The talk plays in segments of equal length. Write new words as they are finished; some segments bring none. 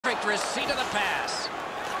dexterous seat of the pass.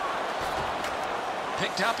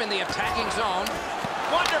 Picked up in the attacking zone.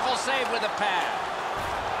 Wonderful save with a pad.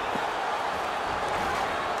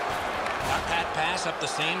 Got that pass up the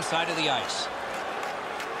same side of the ice.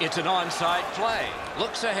 It's an onside play.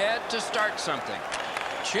 Looks ahead to start something.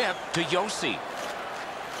 Chip to Josi.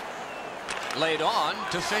 Laid on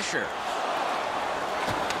to Fisher.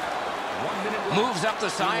 Moves up the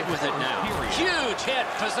side with it now. Huge hit.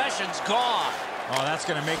 Possession's gone. Oh, that's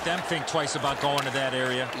going to make them think twice about going to that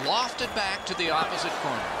area. Lofted back to the opposite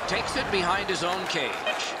corner. Takes it behind his own cage.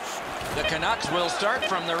 The Canucks will start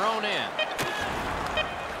from their own end.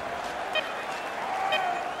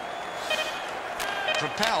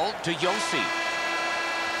 Propelled to Josi.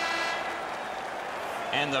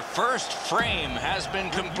 And the first frame has been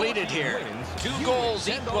completed here. 2 goals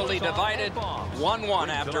equally divided. 1-1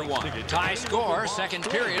 after 1. Tie score, second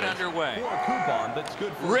period underway.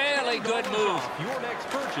 Really good move. Your next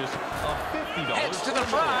purchase of $50. Heads to the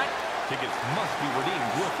front. Tickets must be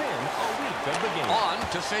redeemed within a week of the game. On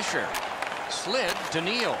to Fisher. Slid to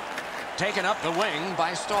Neal. Taken up the wing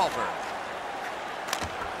by Stallberg.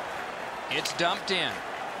 It's dumped in.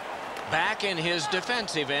 Back in his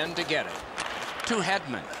defensive end to get it. To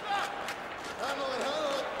Hedman.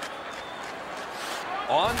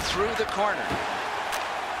 On through the corner.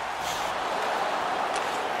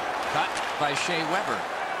 Cut by Shea Weber.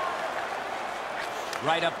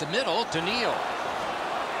 Right up the middle to Neal.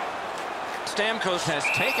 Stamkos has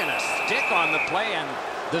taken a stick on the play, and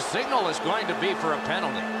the signal is going to be for a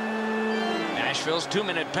penalty. Nashville's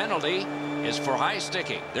 2-minute penalty is for high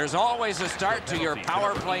sticking. There's always a start to your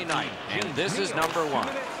power play night, and this is number 1.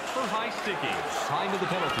 For high sticking. Time of the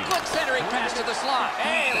penalty. Good centering pass to the slot.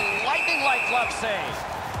 A lightning-like glove save.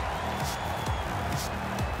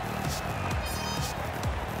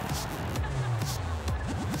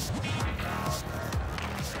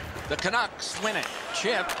 The Canucks win it.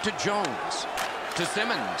 Chip to Jones. To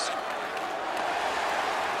Simmons.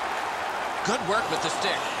 Good work with the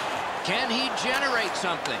stick. Can he generate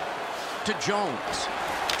something? To Jones.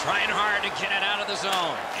 Trying hard to get it out of the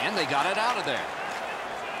zone. And they got it out of there.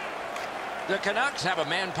 The Canucks have a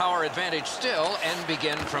manpower advantage still and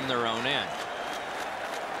begin from their own end.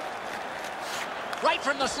 Right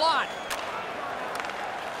from the slot.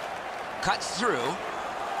 Cuts through.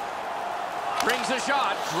 Brings a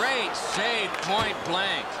shot. Great save, point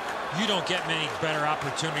blank. You don't get many better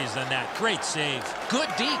opportunities than that. Great save. Good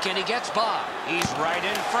deke, and he gets by. He's right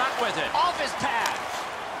in front with it. Off his pad.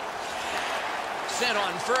 Sent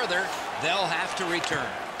on further. They'll have to return.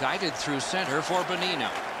 Guided through center for Bonino.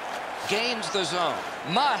 Gains the zone.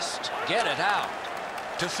 Must get it out.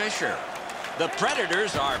 To Fisher. The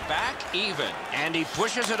Predators are back even. And he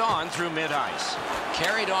pushes it on through mid-ice.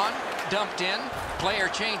 Carried on. Dumped in. Player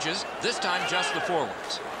changes. This time just the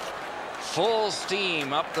forwards. Full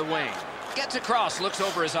steam up the wing. Gets across. Looks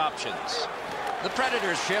over his options. The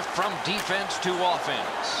Predators shift from defense to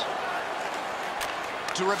offense.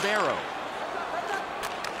 To Ribeiro.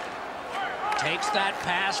 Takes that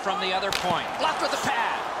pass from the other point. Blocked with the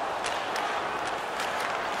pad.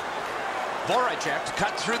 Voracek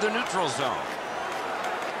cut through the neutral zone.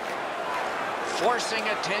 Forcing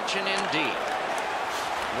attention in deep.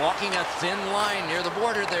 Walking a thin line near the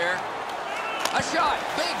border there. A shot.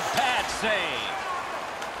 Big pad save.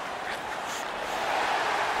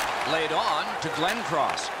 Laid on to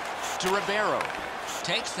Glencross. To Ribeiro.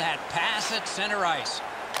 Takes that pass at center ice.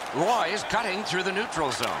 Roy is cutting through the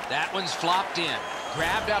neutral zone. That one's flopped in.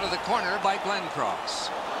 Grabbed out of the corner by Glencross.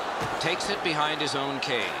 Takes it behind his own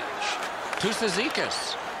cage. To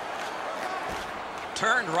Cizikas.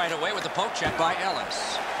 Turned right away with the poke check by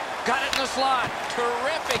Ellis. Got it in the slot.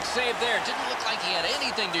 Terrific save there. Didn't look like he had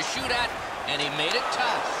anything to shoot at, and he made it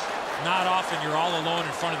tough. Not often you're all alone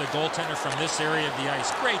in front of the goaltender from this area of the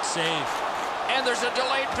ice. Great save. And there's a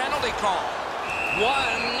delayed penalty call.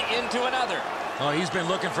 One into another. Oh, he's been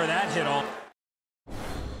looking for that hit all.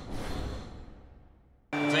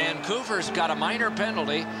 Vancouver's got a minor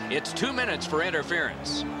penalty. It's 2 minutes for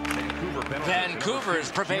interference. Vancouver's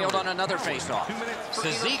prevailed on another faceoff.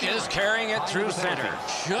 Cizikas carrying it through center.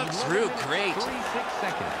 Shook through great. 36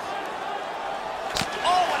 seconds.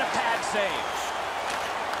 Oh, what a pad save.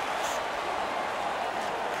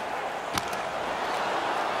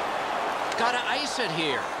 Gotta ice it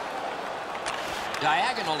here.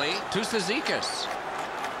 Diagonally to Cizikas.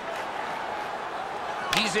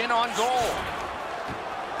 He's in on goal.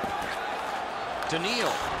 To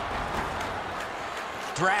Neal.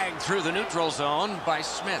 Dragged through the neutral zone by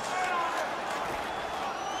Smith.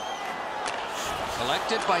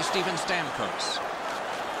 Collected by Steven Stamkos.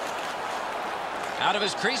 Out of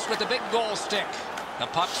his crease with the big goal stick. The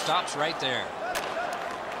puck stops right there.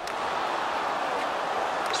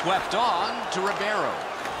 Swept on to Ribeiro.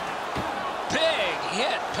 Big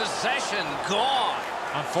hit. Possession gone.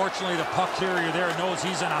 Unfortunately, the puck carrier there knows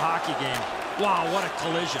he's in a hockey game. Wow, what a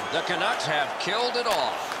collision. The Canucks have killed it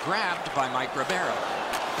all. Grabbed by Mike Ribeiro.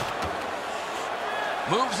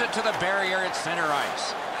 Moves it to the barrier at center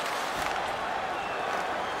ice.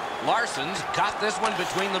 Larson's got this one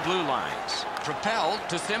between the blue lines. Propelled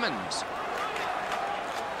to Simmons.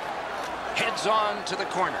 Heads on to the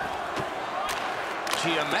corner.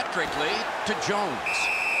 Geometrically to Jones.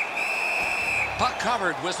 Puck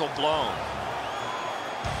covered, whistle blown.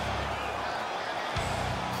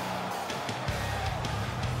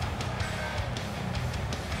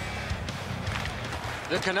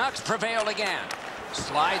 The Canucks prevail again.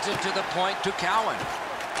 Slides it to the point to Cowan.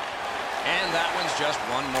 And that one's just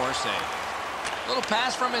one more save. Little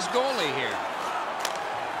pass from his goalie here.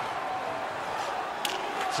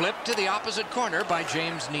 Flipped to the opposite corner by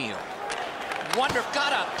James Neal. Wonder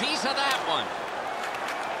got a piece of that one.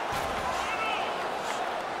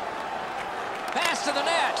 Pass to the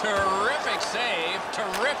net. Terrific save.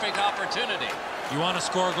 Terrific opportunity. You want to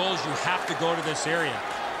score goals, you have to go to this area.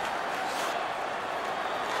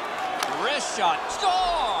 Wrist shot.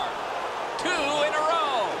 Score! 2 in a row.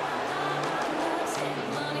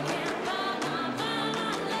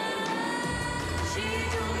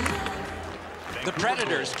 The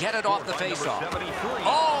Predators get it off the faceoff.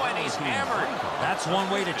 Oh, and he's hammered. That's one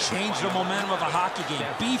way to change the momentum of a hockey game.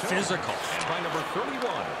 Be physical. And by number 31,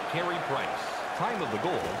 Carey Price. Time of the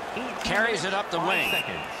goal, 18 Carries it up the wing.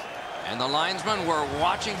 seconds. And the linesmen were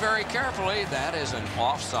watching very carefully. That is an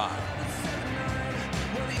offside.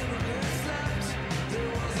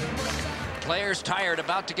 Players tired,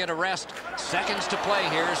 about to get a rest. Seconds to play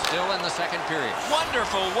here, still in the second period.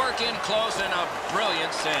 Wonderful work in close and a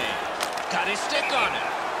brilliant save. Got his stick on it.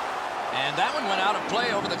 And that one went out of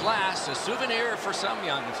play over the glass. A souvenir for some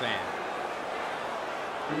young fan.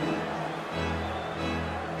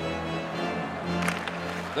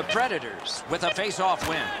 The Predators with a face-off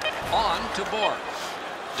win. On to Bourque.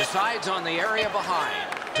 Decides on the area behind.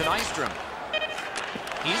 To Nystrom.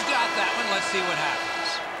 He's got that one. Let's see what happens.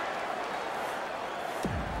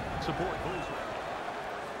 Support goals.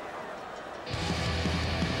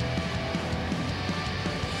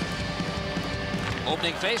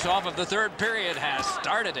 Opening face-off of the third period has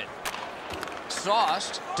started it.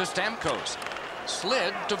 Sauced to Stamkos.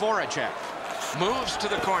 Slid to Voracek. Moves to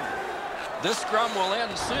the corner. This scrum will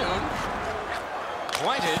end soon.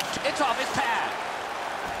 Pointed. It's off his pad.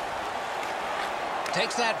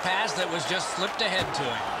 Takes that pass that was just slipped ahead to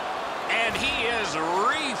him. And he is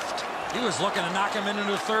reefed. He was looking to knock him into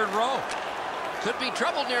the third row. Could be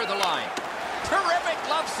trouble near the line. Terrific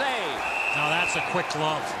glove save. Now that's a quick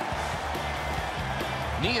glove.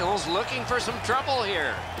 Neal's looking for some trouble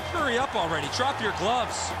here. Hurry up already. Drop your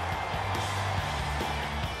gloves.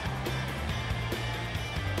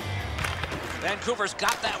 Vancouver's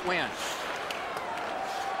got that win.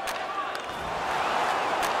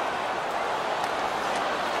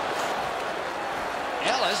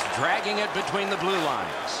 Ellis dragging it between the blue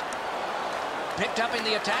lines. Picked up in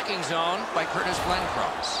the attacking zone by Curtis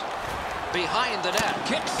Glencross. Behind the net.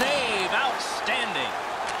 Kick save. Outstanding.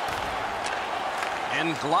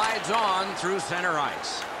 And glides on through center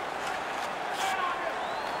ice.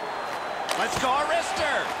 Let's go,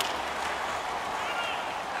 Arister.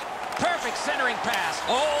 Perfect centering pass.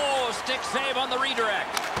 Oh, stick save on the redirect.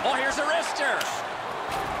 Oh, here's Arister.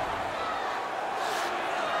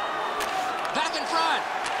 Back in front.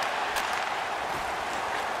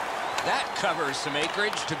 That covers some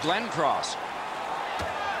acreage to Glencross.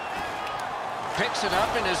 Picks it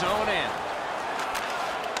up in his own end.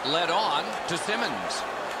 Led on to Simmons.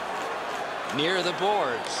 Near the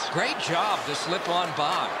boards. Great job to slip on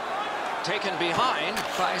by. Taken behind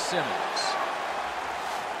by Simmons.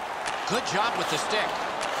 Good job with the stick.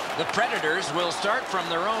 The Predators will start from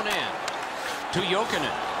their own end. To Jokinen.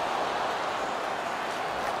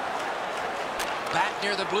 Back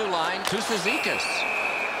near the blue line to Cizikas.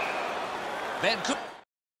 Vancouver.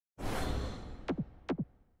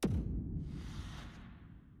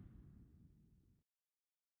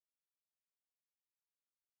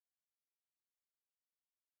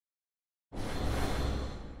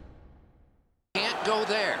 Can't go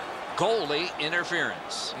there. Goalie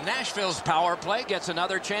interference. Nashville's power play gets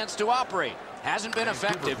another chance to operate. Hasn't been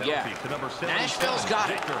effective yet. Nashville's got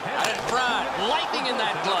it. Out in front. Lightning in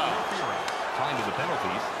that glove. Time to the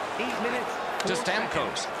penalties. 8 minutes. To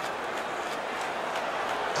Stamkos.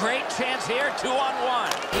 Great chance here. 2-on-1.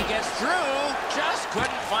 He gets through. Just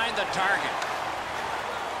couldn't find the target.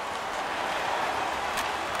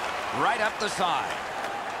 Right up the side.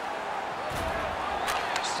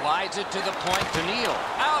 Slides it to the point to Neal.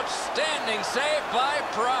 Outstanding save by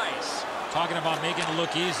Price. Talking about making it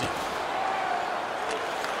look easy.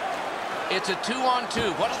 It's a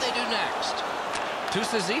 2-on-2. What do they do next? To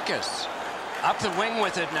Cizikas. Up the wing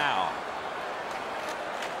with it now.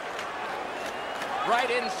 Right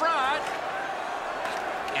in front.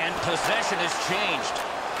 And possession has changed.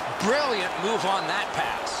 Brilliant move on that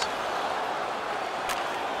pass.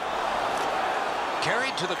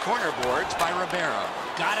 Carried to the corner boards by Ribeiro.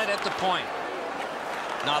 Got it at the point.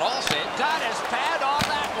 Not all save. Got his pad on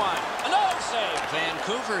that one. Another save.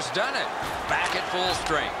 Vancouver's done it. Back at full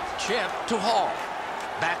strength. Chip to Hall.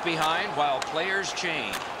 Back behind while players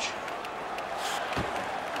change.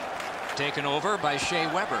 Taken over by Shea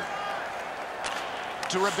Weber.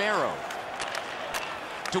 To Ribeiro.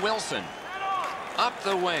 To Wilson. Up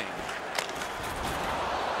the wing.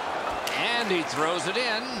 And he throws it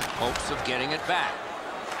in. Hopes of getting it back.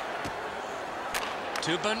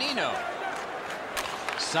 To Bonino.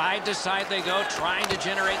 Side to side they go, trying to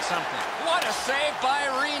generate something. What a save by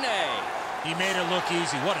Rene. He made it look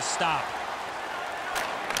easy. What a stop.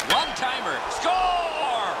 One-timer.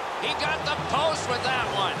 Score! He got the post with that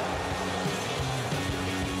one.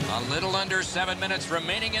 A little under 7 minutes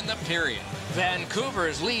remaining in the period.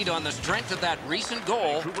 Vancouver's lead on the strength of that recent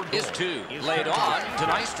goal is 2. Laid on to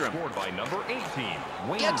Nystrom. Scored by number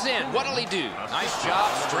 18. Gets in. What'll he do? Nice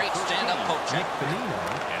job. Straight stand-up poke check.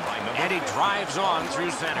 And he drives on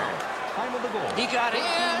through center. He got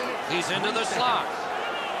in. He's into the slot.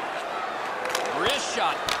 Wrist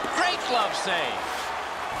shot. Great glove save.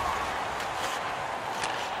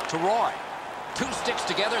 To Roy. 2 sticks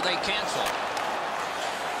together. They cancel.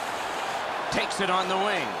 Takes it on the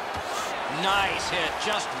wing. Nice hit.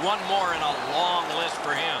 Just one more in a long list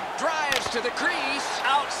for him. Drives to the crease.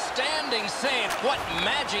 Outstanding save. What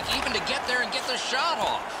magic even to get there and get the shot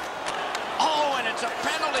off. Oh, and it's a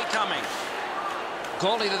penalty coming.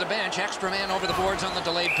 Goalie to the bench. Extra man over the boards on the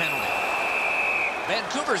delayed penalty.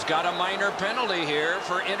 Vancouver's got a minor penalty here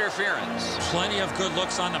for interference. Plenty of good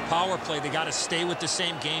looks on the power play. They got to stay with the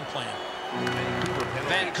same game plan.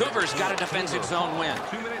 Vancouver's got a defensive zone win.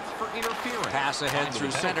 2 minutes for interference. Pass ahead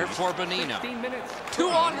through center for Bonino.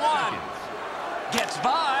 2-on-1. Gets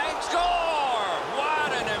by. Score!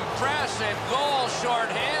 What an impressive goal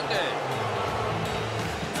shorthanded.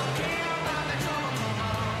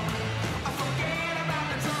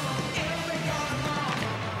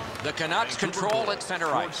 The Canucks control at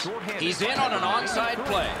center ice. He's in on an onside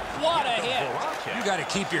play. What a hit. You got to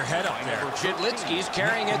keep your head up there. Chidlitsky's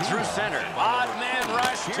carrying it through center. Odd man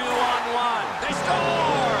rush, 2-on-1. They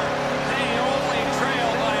score! They only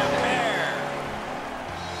trail by a pair.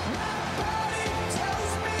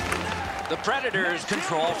 The Predators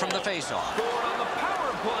control from the faceoff.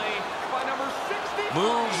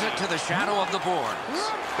 Moves it to the shadow of the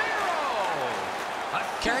boards.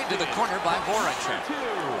 Carried to the corner by Voracek.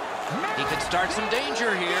 He could start some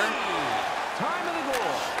danger here.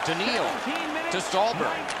 To Neal. To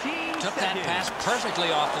Stallberg. Took that pass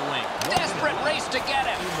perfectly off the wing. Desperate race to get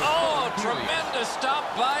him. Oh, tremendous stop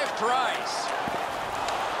by Price.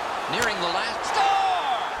 Nearing the last. Score!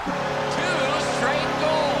 2 straight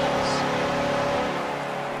goals.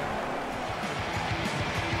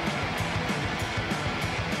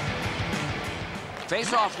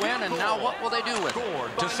 Face-off win, and now what will they do with it?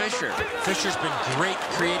 To Fisher. Fisher's been great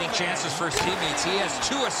creating chances for his teammates. He has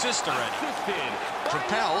 2 assists already.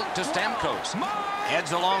 Propelled to Stamkos.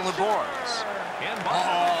 Heads along the boards.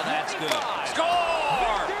 Oh, that's good.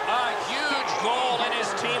 Score! A huge goal, and his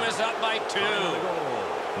team is up by 2.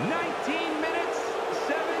 19 minutes,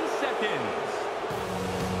 7 seconds.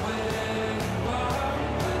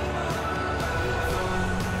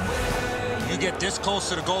 You get this close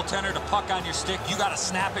to the goaltender, the puck on your stick, you got to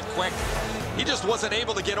snap it quick. He just wasn't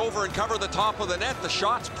able to get over and cover the top of the net. The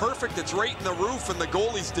shot's perfect. It's right in the roof, and the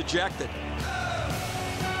goalie's dejected.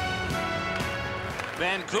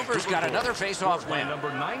 Vancouver's got another face-off win.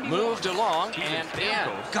 Moved along and in.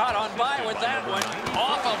 Got on by with that one.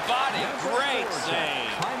 Off a body. Great save.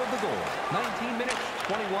 Time of the goal, 19 minutes,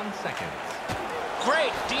 21 seconds.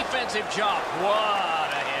 Great defensive job.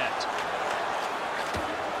 What a hit.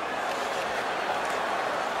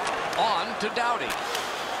 On to Doughty.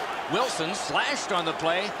 Wilson slashed on the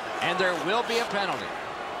play, and there will be a penalty.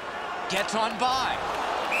 Gets on by.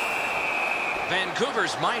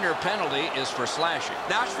 Vancouver's minor penalty is for slashing.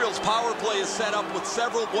 Nashville's power play is set up with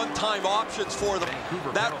several one-time options for them.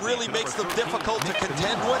 That really makes them difficult to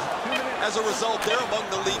contend with. As a result, they're among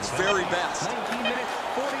the league's very best. 19 minutes,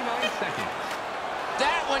 49 seconds.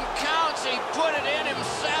 That one counts. He put it in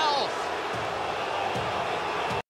himself.